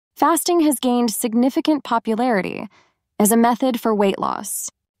Fasting has gained significant popularity as a method for weight loss.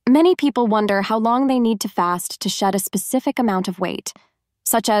 Many people wonder how long they need to fast to shed a specific amount of weight,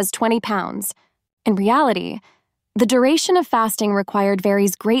 such as 20 pounds. In reality, the duration of fasting required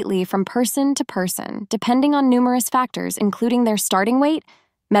varies greatly from person to person, depending on numerous factors, including their starting weight,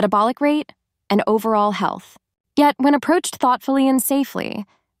 metabolic rate, and overall health. Yet, when approached thoughtfully and safely,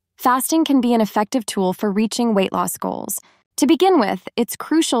 fasting can be an effective tool for reaching weight loss goals. To begin with, it's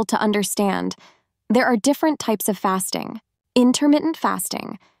crucial to understand there are different types of fasting. Intermittent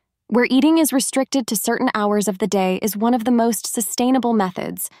fasting, where eating is restricted to certain hours of the day, is one of the most sustainable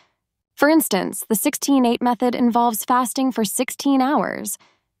methods. For instance, the 16-8 method involves fasting for 16 hours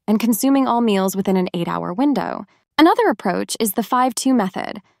and consuming all meals within an 8-hour window. Another approach is the 5-2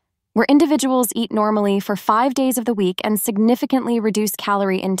 method, where individuals eat normally for 5 days of the week and significantly reduce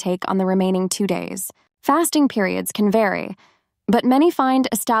calorie intake on the remaining 2 days. Fasting periods can vary, but many find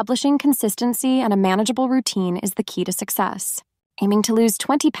establishing consistency and a manageable routine is the key to success. Aiming to lose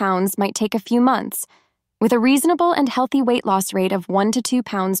 20 pounds might take a few months, with a reasonable and healthy weight loss rate of 1 to 2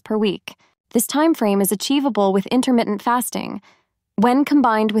 pounds per week. This time frame is achievable with intermittent fasting, when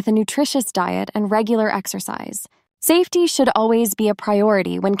combined with a nutritious diet and regular exercise. Safety should always be a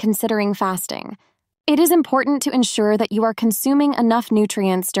priority when considering fasting. It is important to ensure that you are consuming enough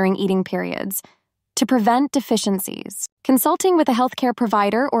nutrients during eating periods to prevent deficiencies. Consulting with a healthcare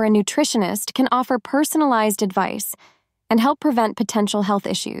provider or a nutritionist can offer personalized advice and help prevent potential health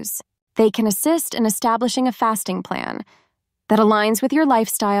issues. They can assist in establishing a fasting plan that aligns with your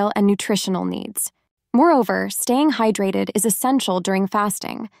lifestyle and nutritional needs. Moreover, staying hydrated is essential during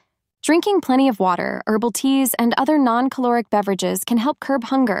fasting. Drinking plenty of water, herbal teas, and other non-caloric beverages can help curb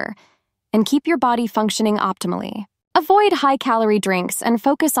hunger and keep your body functioning optimally. Avoid high-calorie drinks and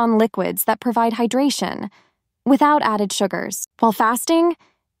focus on liquids that provide hydration without added sugars. While fasting,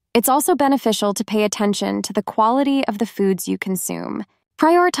 it's also beneficial to pay attention to the quality of the foods you consume.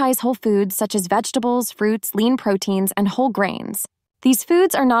 Prioritize whole foods such as vegetables, fruits, lean proteins, and whole grains. These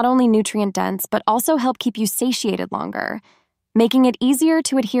foods are not only nutrient-dense but also help keep you satiated longer, making it easier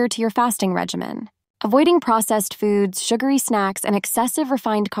to adhere to your fasting regimen. Avoiding processed foods, sugary snacks, and excessive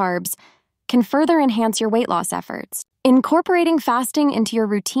refined carbs can further enhance your weight loss efforts. Incorporating fasting into your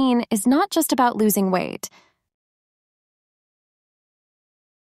routine is not just about losing weight.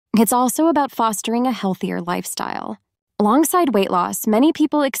 It's also about fostering a healthier lifestyle. Alongside weight loss, many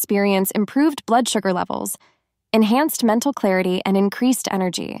people experience improved blood sugar levels, enhanced mental clarity, and increased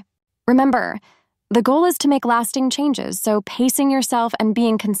energy. Remember, the goal is to make lasting changes, so pacing yourself and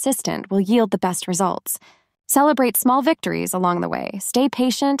being consistent will yield the best results. Celebrate small victories along the way, stay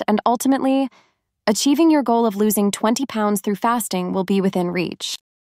patient, and ultimately, achieving your goal of losing 20 pounds through fasting will be within reach.